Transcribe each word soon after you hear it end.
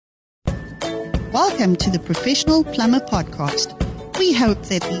Welcome to the Professional Plumber Podcast. We hope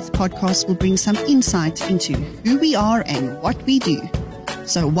that these podcasts will bring some insight into who we are and what we do.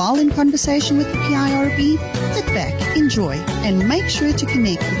 So while in conversation with the PIRB, sit back, enjoy, and make sure to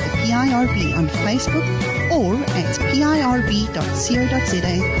connect with the PIRB on Facebook or at pirb.co.za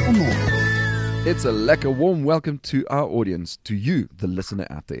for more. It's a lekker warm welcome to our audience, to you, the listener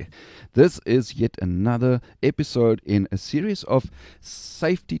out there. This is yet another episode in a series of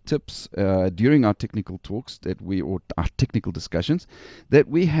safety tips during our technical talks or our technical discussions that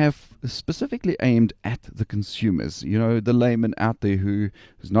we have specifically aimed at the consumers, the layman out there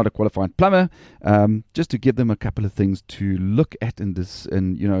who's not a qualified plumber, just to give them a couple of things to look at and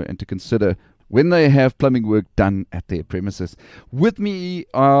to consider when they have plumbing work done at their premises. With me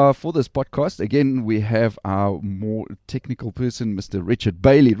for this podcast, again, we have our more technical person, Mr. Richard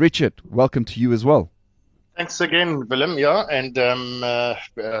Bailey. Richard, welcome to you as well. Thanks again, Willem. Yeah, and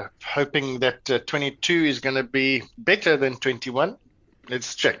hoping that 22 is going to be better than 21.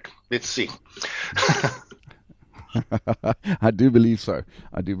 Let's check. Let's see. I do believe so.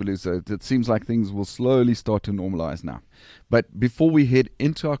 It seems like things will slowly start to normalize now. But before we head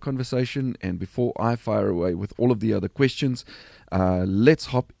into our conversation and before I fire away with all of the other questions, let's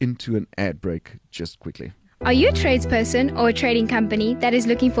hop into an ad break just quickly. Are you a tradesperson or a trading company that is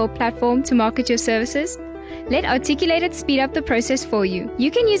looking for a platform to market your services? Let Articulated speed up the process for you. You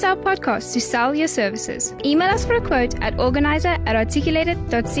can use our podcast to sell your services. Email us for a quote at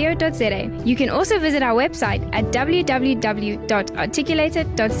organizer@articulated.co.za. You can also visit our website at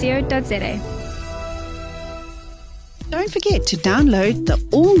www.articulated.co.za. Don't forget to download the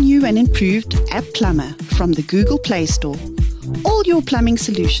all-new and improved App Plumber from the Google Play Store. All your plumbing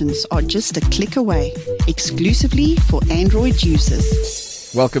solutions are just a click away, exclusively for Android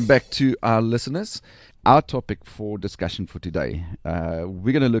users. Welcome back to our listeners. Our topic for discussion for today,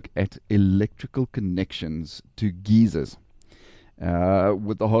 we're going to look at electrical connections to geysers,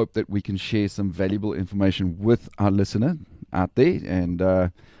 with the hope that we can share some valuable information with our listener out there. And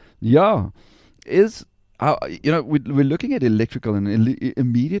we're looking at electrical, and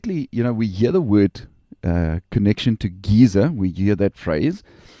immediately, we hear the word connection to geyser. We hear that phrase,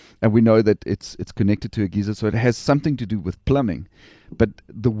 and we know that it's connected to a geyser, so it has something to do with plumbing. But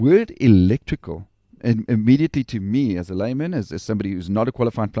the word electrical, and immediately to me as a layman, as somebody who's not a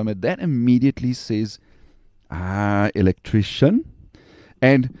qualified plumber, that immediately says, electrician.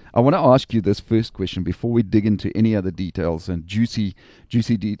 And I want to ask you this first question before we dig into any other details and juicy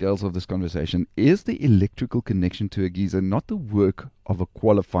details of this conversation. Is the electrical connection to a geyser not the work of a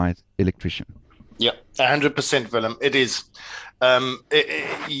qualified electrician? Yeah, 100%, Willem. It is.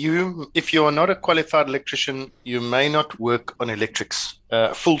 If you are not a qualified electrician, you may not work on electrics,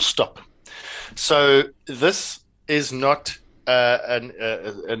 full stop. So this is not an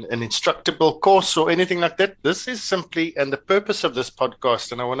instructable course or anything like that. This is simply, and the purpose of this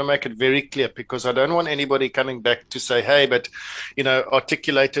podcast, and I want to make it very clear because I don't want anybody coming back to say, hey, but,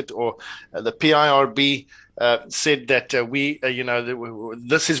 Articulated or the PIRB said that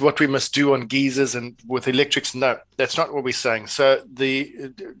this is what we must do on geysers and with electrics. No, that's not what we're saying. So to be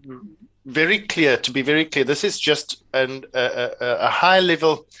very clear, this is just a high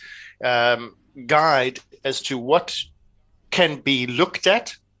level guide as to what can be looked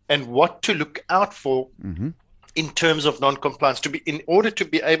at and what to look out for in terms of non-compliance, in order to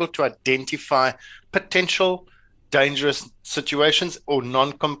be able to identify potential dangerous situations or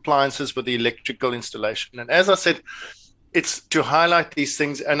non-compliances with the electrical installation. And as I said, it's to highlight these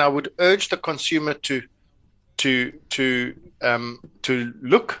things, and I would urge the consumer to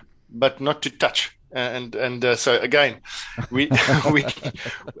look but not to touch. So again,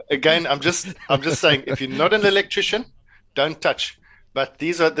 I'm just saying, if you're not an electrician, don't touch. But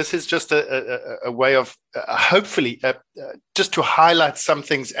this is just a way of hopefully just to highlight some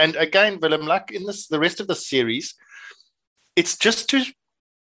things. And again, Willem, like in the rest of the series, it's just to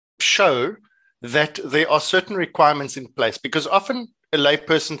show that there are certain requirements in place, because often a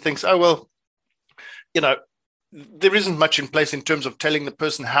layperson thinks, oh well, there isn't much in place in terms of telling the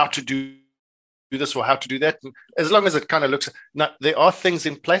person how to do this or how to do that. And as long as it kind of looks, no, there are things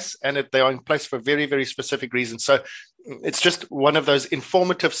in place, and they are in place for very, very specific reasons. So it's just one of those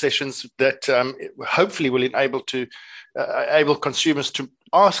informative sessions that hopefully will enable consumers to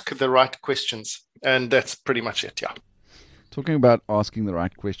ask the right questions. And that's pretty much it. Yeah. Talking about asking the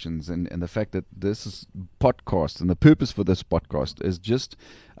right questions, and the fact that this is podcast, and the purpose for this podcast is just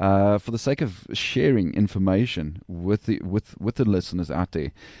for the sake of sharing information with the listeners out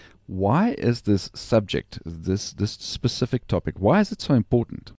there. Why is this subject, this specific topic, why is it so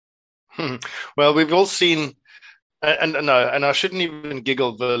important? Well, we've all seen And no, and I shouldn't even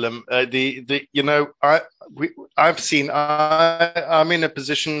giggle, Willem. I'm in a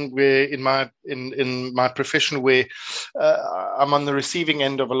position where in my profession where I'm on the receiving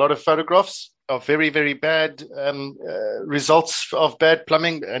end of a lot of photographs of very, very bad results of bad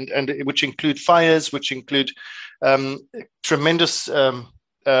plumbing, and which include fires, which include tremendous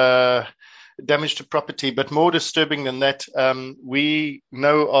damage to property. But more disturbing than that, we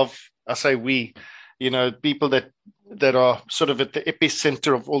know of, I say we, people that are sort of at the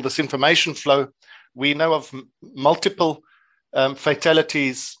epicenter of all this information flow. We know of multiple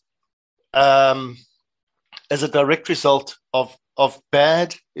fatalities as a direct result of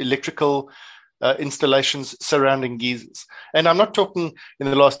bad electrical installations surrounding geysers. And I'm not talking in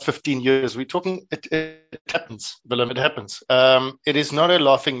the last 15 years. We're talking, it happens, Willem, it happens. It is not a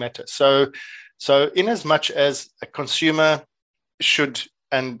laughing matter. So in as much as a consumer should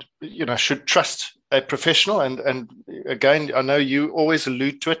trust a professional, and again, I know you always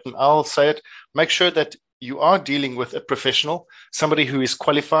allude to it, and I'll say it, make sure that you are dealing with a professional, somebody who is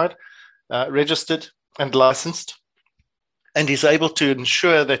qualified, registered and licensed, and is able to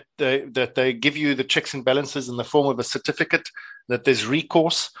ensure that they give you the checks and balances in the form of a certificate, that there's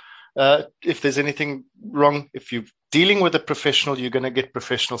recourse if there's anything wrong. If you're dealing with a professional, you're going to get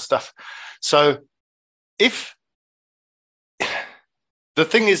professional stuff. So if the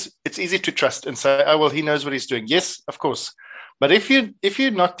thing is, it's easy to trust and say, oh, well, he knows what he's doing. Yes, of course. But if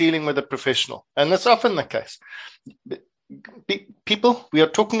you're not dealing with a professional, and that's often the case, people, we are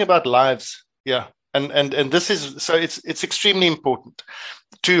talking about lives. Yeah. And this is, so it's extremely important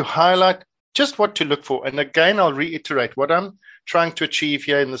to highlight just what to look for. And again, I'll reiterate, what I'm trying to achieve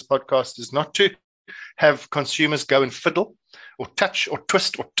here in this podcast is not to have consumers go and fiddle or touch or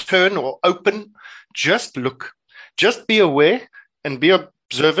twist or turn or open. Just look, just be aware and be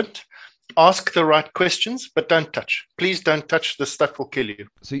observant. Ask the right questions, but don't touch. Please don't touch. This stuff will kill you.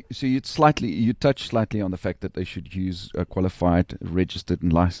 So you touch slightly on the fact that they should use qualified, registered,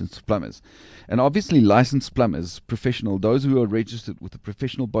 and licensed plumbers. And obviously, licensed plumbers, professional, those who are registered with a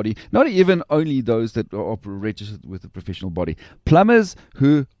professional body, not even only those that are registered with a professional body, plumbers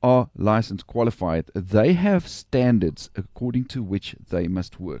who are licensed, qualified, they have standards according to which they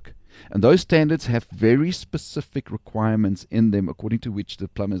must work. And those standards have very specific requirements in them according to which the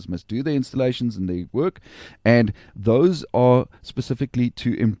plumbers must do their installations and their work. And those are specifically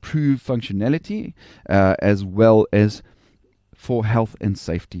to improve functionality as well as for health and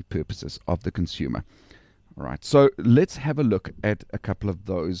safety purposes of the consumer. All right, so let's have a look at a couple of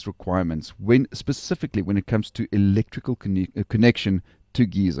those requirements specifically when it comes to electrical connection to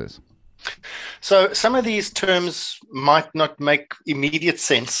geysers. So some of these terms might not make immediate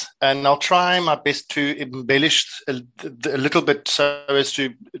sense, and I'll try my best to embellish a little bit so as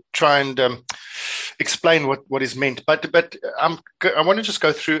to try and explain what is meant. But I want to just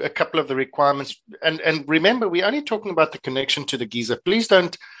go through a couple of the requirements. And remember, we're only talking about the connection to the geyser. Please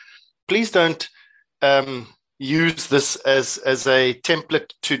don't use this as a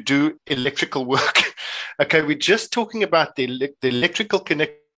template to do electrical work. Okay, we're just talking about the electrical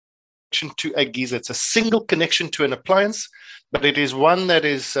connection to a geyser. It's a single connection to an appliance, but it is one that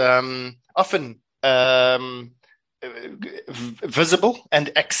is often visible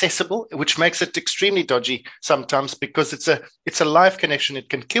and accessible, which makes it extremely dodgy sometimes because it's a live connection. It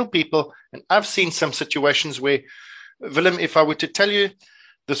can kill people, and I've seen some situations where, Willem, if I were to tell you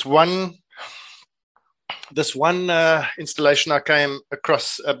this one installation I came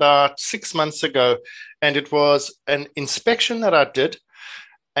across about 6 months ago, and it was an inspection that I did.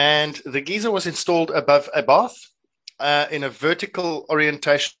 And the geyser was installed above a bath in a vertical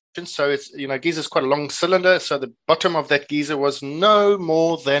orientation. So it's, geyser is quite a long cylinder. So the bottom of that geyser was no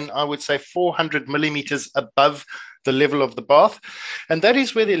more than, I would say, 400 millimeters above the level of the bath. And that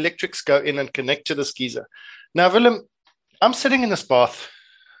is where the electrics go in and connect to this geyser. Now, Willem, I'm sitting in this bath.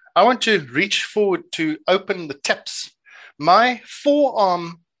 I want to reach forward to open the taps. My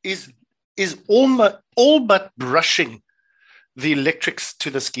forearm is all but brushing the electrics to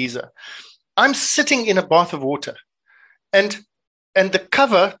this geyser. I'm sitting in a bath of water, and the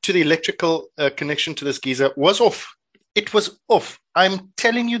cover to the electrical connection to this geyser was off. It was off. I'm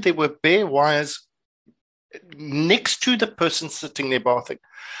telling you, there were bare wires next to the person sitting there bathing.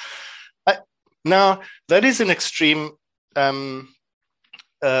 Now, that is an extreme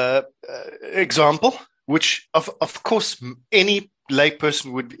example, which of course any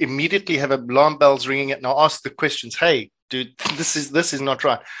layperson would immediately have alarm bells ringing and ask the questions, hey, dude, this is not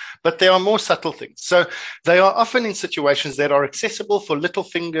right. But there are more subtle things. So they are often in situations that are accessible for little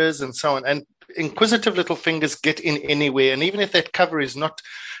fingers and so on. And inquisitive little fingers get in anywhere. And even if that cover is not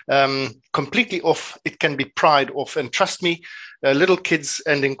completely off, it can be pried off. And trust me, little kids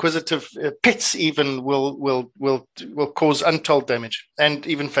and inquisitive pets even will cause untold damage and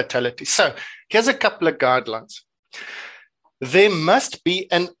even fatality. So here's a couple of guidelines. There must be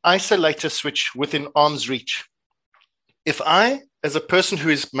an isolator switch within arm's reach. If I, as a person who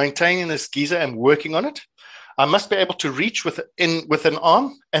is maintaining this geyser and working on it, I must be able to reach with an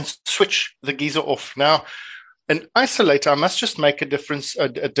arm and switch the geyser off. Now, an isolator, I must just make a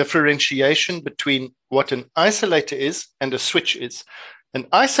differentiation between what an isolator is and a switch is. An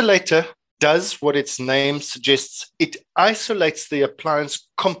isolator does what its name suggests. It isolates the appliance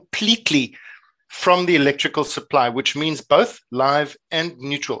completely from the electrical supply, which means both live and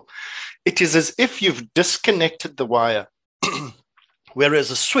neutral. It is as if you've disconnected the wire,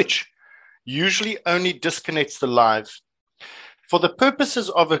 whereas a switch usually only disconnects the live. For the purposes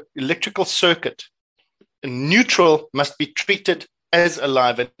of an electrical circuit, neutral must be treated as a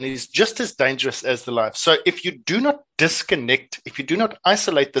live and is just as dangerous as the live. So if you do not disconnect, if you do not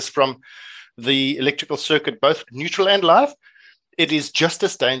isolate this from the electrical circuit, both neutral and live, it is just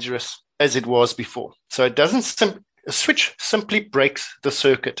as dangerous as it was before. So it doesn't, a switch simply breaks the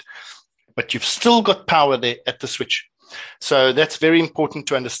circuit, but you've still got power there at the switch. So that's very important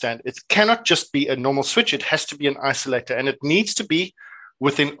to understand. It cannot just be a normal switch. It has to be an isolator, and it needs to be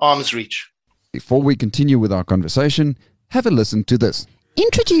within arm's reach. Before we continue with our conversation, have a listen to this.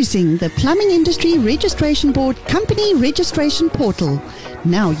 Introducing the Plumbing Industry Registration Board Company Registration Portal.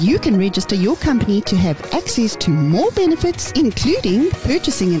 Now you can register your company to have access to more benefits, including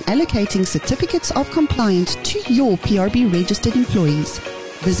purchasing and allocating certificates of compliance to your PRB registered employees.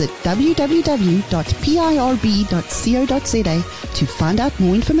 Visit www.pirb.co.za to find out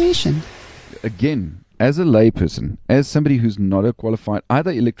more information. Again, as a layperson, as somebody who's not a qualified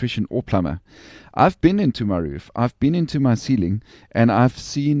either electrician or plumber, I've been into my roof, I've been into my ceiling, and I've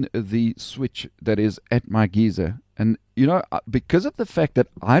seen the switch that is at my geyser. And, you know, because of the fact that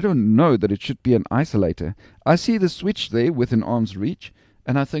I don't know that it should be an isolator, I see the switch there within arm's reach,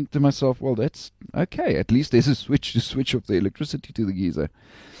 and I think to myself, well, that's okay. At least there's a switch to switch off the electricity to the geyser.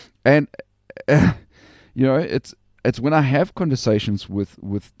 And, you know, it's when I have conversations with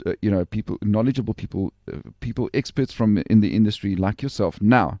you know, people, knowledgeable people, people experts from in the industry like yourself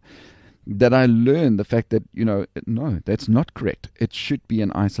now, that I learn the fact that, you know, no, that's not correct. It should be an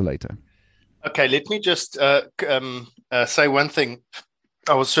isolator. Okay, let me just say one thing.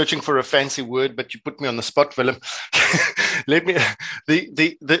 I was searching for a fancy word, but you put me on the spot, Willem. An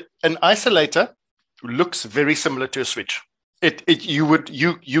isolator looks very similar to a switch.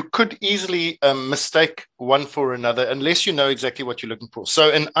 You could easily mistake one for another unless you know exactly what you're looking for. So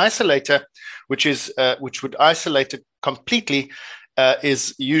an isolator, which would isolate it completely,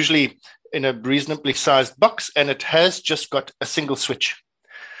 is usually in a reasonably sized box, and it has just got a single switch.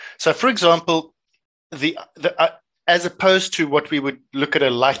 So, for example, as opposed to what we would look at a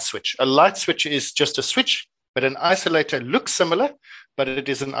light switch is just a switch, but an isolator looks similar, but it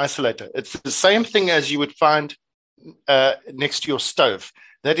is an isolator. It's the same thing as you would find next to your stove.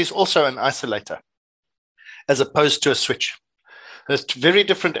 That is also an isolator, as opposed to a switch. It's a very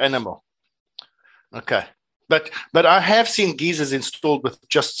different animal. Okay. But I have seen geysers installed with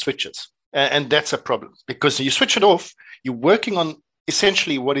just switches, and that's a problem because you switch it off, you're working on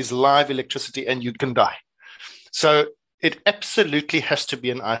essentially what is live electricity, and you can die. So it absolutely has to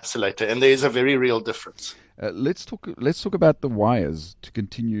be an isolator, and there is a very real difference. Let's talk about the wires to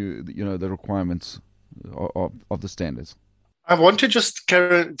continue, you know, the requirements of the standards. I want to just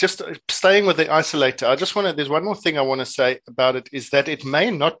staying with the isolator. There's one more thing I want to say about it, is that it may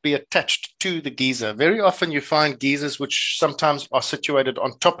not be attached to the geyser. Very often you find geysers which sometimes are situated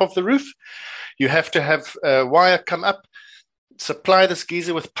on top of the roof. You have to have a wire come up, supply this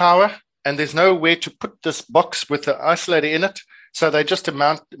geyser with power, and there's nowhere to put this box with the isolator in it. So they just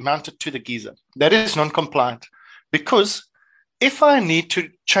mount it to the geyser. That is non-compliant, because if I need to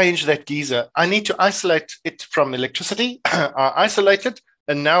change that geyser, I need to isolate it from electricity. I isolate it,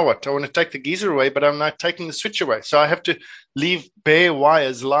 and now what? I want to take the geyser away, but I'm not taking the switch away. So I have to leave bare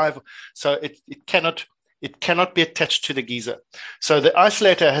wires live. So it cannot be attached to the geyser. So the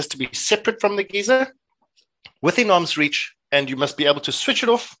isolator has to be separate from the geyser, within arm's reach, and you must be able to switch it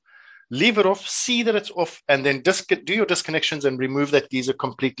off, leave it off, see that it's off, and then do your disconnections and remove that geyser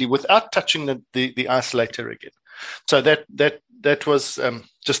completely without touching the isolator again. So that was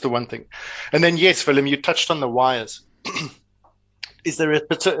just the one thing. And then, yes, Willem, you touched on the wires. Is there a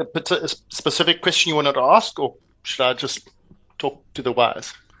specific question you wanted to ask, or should I just talk to the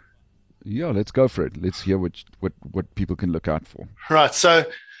wires? Yeah, let's go for it. Let's hear what people can look out for. Right. So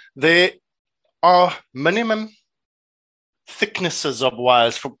there are minimum thicknesses of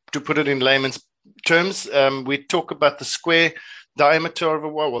wires. To put it in layman's terms, we talk about the square diameter of a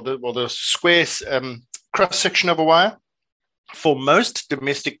wire, or the square cross section of a wire. For most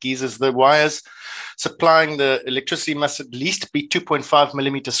domestic geysers, the wires supplying the electricity must at least be 2.5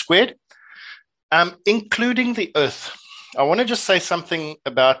 millimeters squared, including the earth. I want to just say something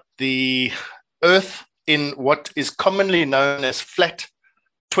about the earth in what is commonly known as flat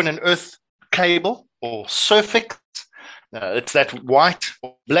twin and earth cable, or SURFIX. It's that white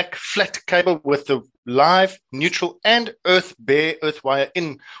or black flat cable with the live, neutral, and bare earth wire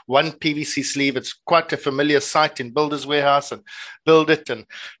in one PVC sleeve. It's quite a familiar sight in Builder's Warehouse and Build It and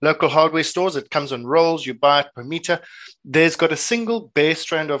local hardware stores. It comes on rolls. You buy it per meter. There's got a single bare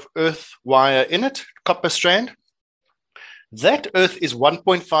strand of earth wire in it, copper strand. That earth is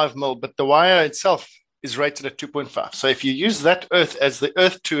 1.5 mil, but the wire itself is rated at 2.5. So if you use that earth as the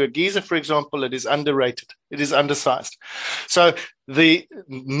earth to a geyser, for example, it is underrated. It is undersized. So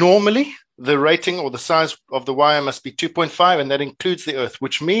normally the rating or the size of the wire must be 2.5, and that includes the earth,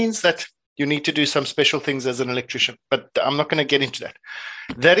 which means that you need to do some special things as an electrician. But I'm not going to get into that.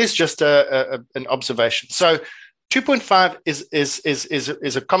 That is just an observation. So 2.5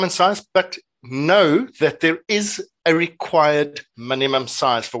 is a common size, but know that there is a required minimum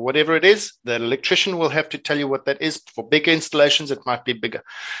size for whatever it is. The electrician will have to tell you what that is. For bigger installations, it might be bigger.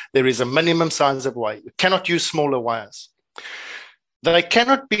 There is a minimum size of wire. You cannot use smaller wires. They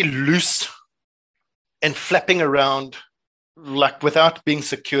cannot be loose and flapping around like without being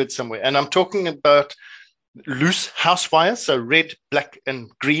secured somewhere. And I'm talking about loose house wires, so red, black, and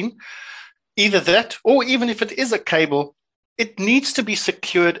green. Either that, or even if it is a cable, it needs to be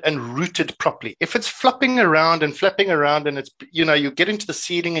secured and routed properly. If it's flopping around and flapping around and it's, you get into the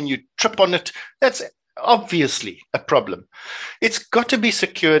ceiling and you trip on it, that's obviously a problem. It's got to be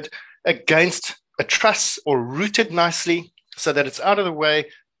secured against a truss or routed nicely so that it's out of the way.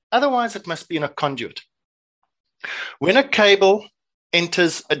 Otherwise, it must be in a conduit. When a cable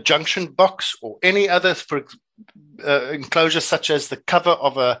enters a junction box or any other enclosure, such as the cover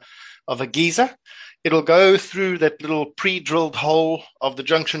of a geyser, it'll go through that little pre-drilled hole of the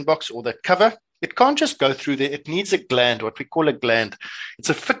junction box or that cover. It can't just go through there. It needs a gland, what we call a gland. It's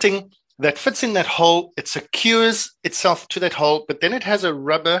a fitting that fits in that hole. It secures itself to that hole, but then it has a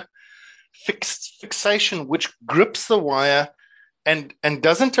rubber fixation which grips the wire and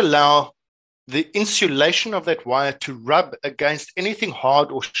doesn't allow the insulation of that wire to rub against anything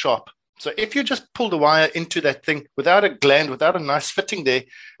hard or sharp. So if you just pull the wire into that thing without a gland, without a nice fitting there,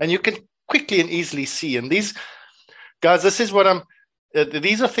 and you can quickly and easily see. And these guys, this is what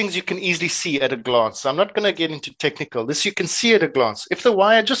these are things you can easily see at a glance. So I'm not going to get into technical. This you can see at a glance. If the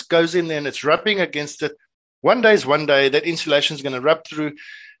wire just goes in there and it's rubbing against it, one day, that insulation is going to rub through,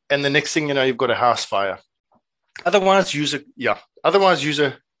 and the next thing you know, you've got a house fire. Otherwise, use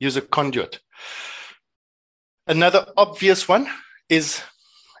a conduit. Another obvious one is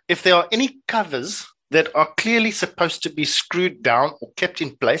if there are any covers that are clearly supposed to be screwed down or kept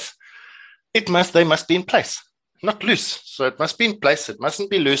in place, they must be in place, not loose. So it must be in place. It mustn't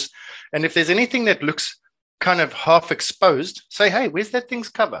be loose. And if there's anything that looks kind of half exposed, say, hey, where's that thing's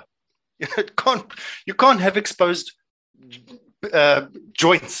cover? You can't have exposed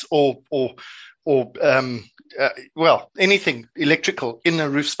joints or anything electrical in a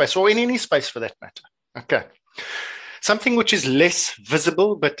roof space or in any space for that matter. Okay. Something which is less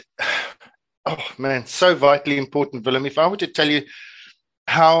visible, but oh man, so vitally important, Willem. If I were to tell you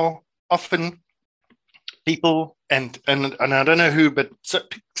how often people, and I don't know who, but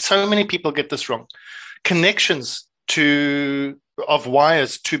so many people get this wrong. Connections of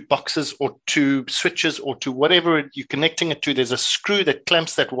wires to boxes or to switches or to whatever you're connecting it to, there's a screw that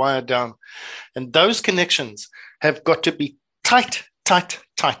clamps that wire down. And those connections have got to be tight.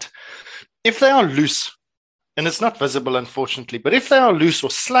 If they are loose, and it's not visible, unfortunately, but if they are loose or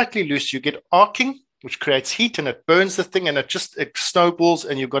slightly loose, you get arcing, which creates heat and it burns the thing and it snowballs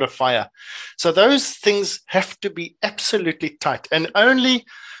and you've got a fire. So those things have to be absolutely tight, and only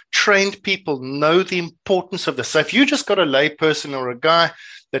trained people know the importance of this. So if you just got a lay person or a guy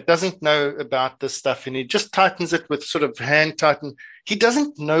that doesn't know about this stuff and he just tightens it with sort of hand tighten, he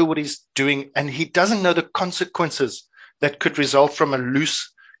doesn't know what he's doing and he doesn't know the consequences that could result from a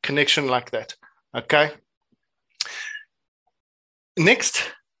loose connection like that. Okay. Next,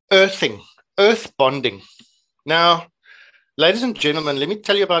 earth bonding. Now, ladies and gentlemen, let me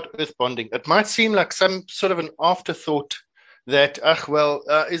tell you about earth bonding. It might seem like some sort of an afterthought that,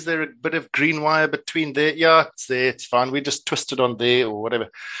 is there a bit of green wire between there? Yeah, it's there, it's fine. We just twist it on there or whatever.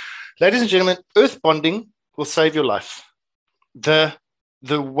 Ladies and gentlemen, earth bonding will save your life. The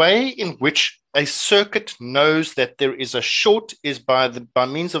the way in which a circuit knows that there is a short is by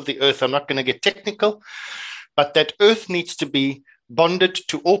means of the earth. I'm not going to get technical, but that earth needs to be bonded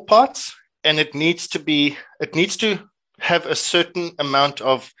to all parts, and it needs to have a certain amount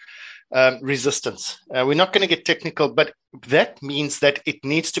of resistance. We're not going to get technical, but that means that it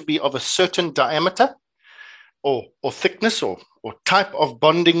needs to be of a certain diameter or thickness or type of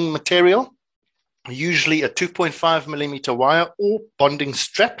bonding material, usually a 2.5 millimeter wire or bonding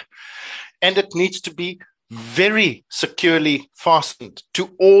strap, and it needs to be very securely fastened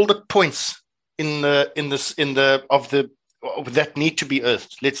to all the points that need to be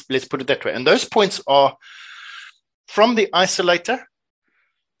earthed. Let's put it that way. And those points are from the isolator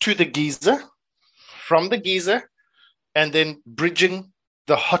to the geyser, from the geyser, and then bridging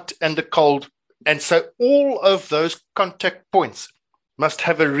the hot and the cold. And so all of those contact points must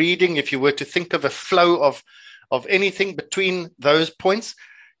have a reading. If you were to think of a flow of anything between those points,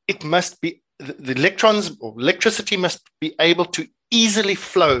 it must be, the electrons or electricity must be able to easily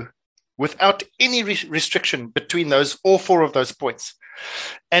flow without any restriction between all four of those points.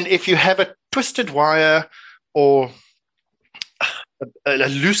 And if you have a twisted wire or a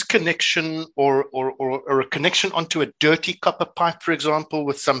loose connection or a connection onto a dirty copper pipe, for example,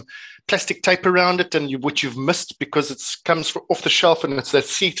 with some plastic tape around it, and which you've missed because it comes off the shelf and it's that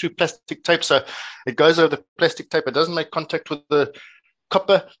see-through plastic tape, so it goes over the plastic tape, it doesn't make contact with the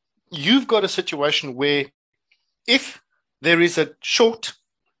copper. You've got a situation where if there is a short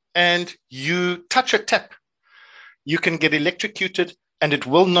and you touch a tap, you can get electrocuted and it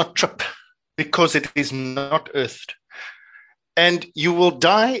will not trip because it is not earthed. And you will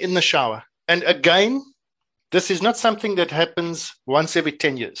die in the shower. And again, this is not something that happens once every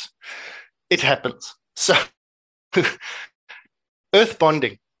 10 years. It happens. So, earth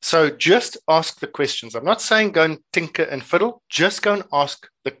bonding. So just ask the questions. I'm not saying go and tinker and fiddle. Just go and ask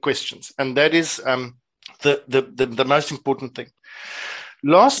the questions. And that is the most important thing.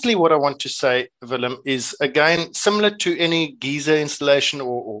 Lastly, what I want to say, Willem, is again, similar to any Geyser installation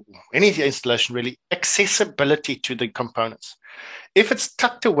or any installation really, accessibility to the components. If it's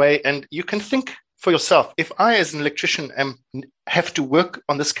tucked away, and you can think for yourself, if I as an electrician have to work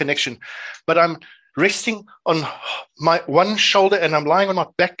on this connection, but I'm resting on my one shoulder and I'm lying on my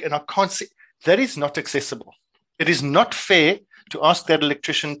back and I can't see, that is not accessible. It is not fair to ask that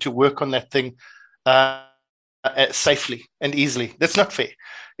electrician to work on that thing safely and easily. That's not fair.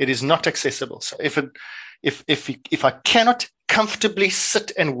 It is not accessible. So if I cannot comfortably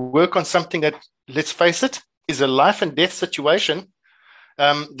sit and work on something that, let's face it, is a life and death situation,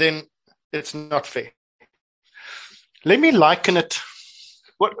 then it's not fair. Let me liken it.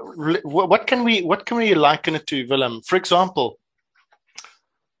 What can we liken it to, Willem? For example,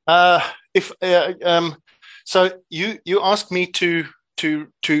 so you asked me to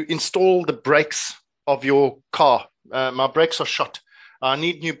install the brakes of your car. My brakes are shot. I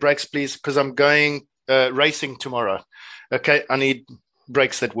need new brakes, please, because I'm going racing tomorrow. Okay, I need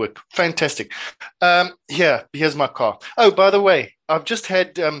brakes that work. Fantastic. Here's my car. Oh, by the way, I've just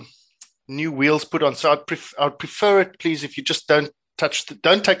had new wheels put on, so I'd prefer it, please, if you just don't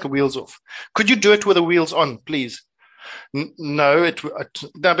take the wheels off. Could you do it with the wheels on, please? No,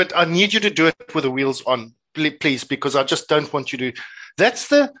 but I need you to do it with the wheels on, please, because I just don't want you to. That's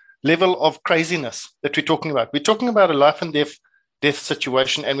the level of craziness that we're talking about. We're talking about a life and death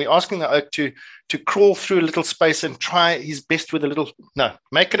situation, and we're asking the oak to crawl through a little space and try his best with a little. No,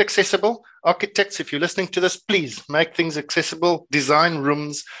 make it accessible. Architects, if you're listening to this, please make things accessible. Design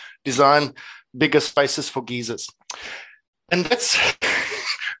rooms, design bigger spaces for geysers. And that's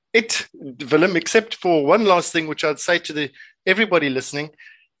it, Willem, except for one last thing, which I'd say to everybody listening.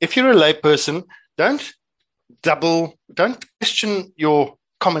 If you're a layperson, don't question your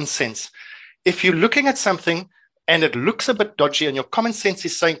common sense. If you're looking at something and it looks a bit dodgy and your common sense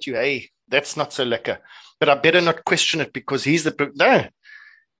is saying to you, hey, that's not so lekker, but I better not question it because no.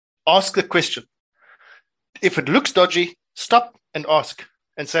 Ask the question. If it looks dodgy, stop and ask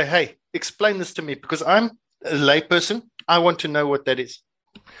and say, hey, explain this to me, because I'm a layperson. I want to know what that is.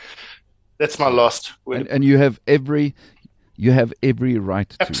 That's my last word. And you have every right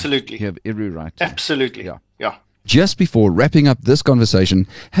to. Absolutely. You have every right to. Absolutely. Yeah. Just before wrapping up this conversation,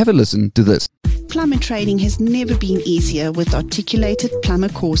 have a listen to this. Plumber training has never been easier with articulated plumber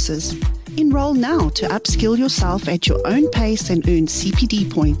courses. Enroll now to upskill yourself at your own pace and earn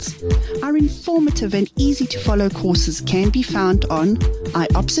CPD points. Our informative and easy to follow courses can be found on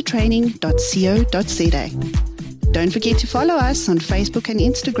iopsatraining.co.za. Don't forget to follow us on Facebook and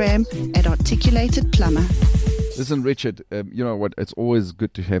Instagram at Articulated Plumber. Listen, Richard, you know what? It's always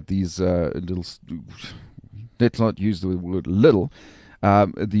good to have these little, let's not use the word little,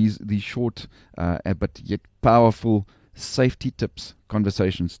 these short but yet powerful safety tips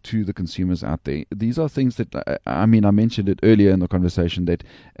conversations to the consumers out there. These are things that, I mentioned it earlier in the conversation, that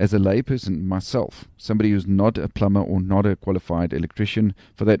as a layperson myself, somebody who's not a plumber or not a qualified electrician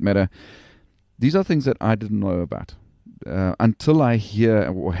for that matter, these are things that I didn't know about until I hear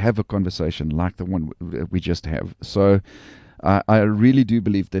or have a conversation like the one we just have. So I really do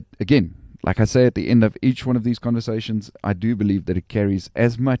believe that, again, like I say at the end of each one of these conversations, I do believe that it carries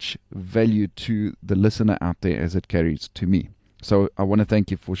as much value to the listener out there as it carries to me. So I want to thank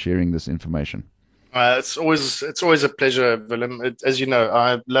you for sharing this information. It's always a pleasure, Willem. As you know,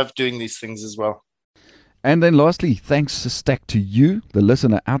 I love doing these things as well. And then lastly, thanks a stack to you, the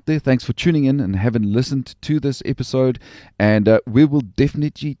listener out there. Thanks for tuning in and having listened to this episode. And we will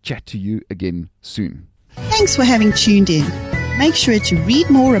definitely chat to you again soon. Thanks for having tuned in. Make sure to read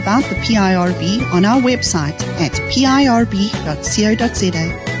more about the PIRB on our website at pirb.co.za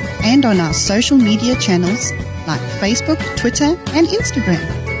and on our social media channels like Facebook, Twitter, and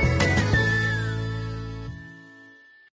Instagram.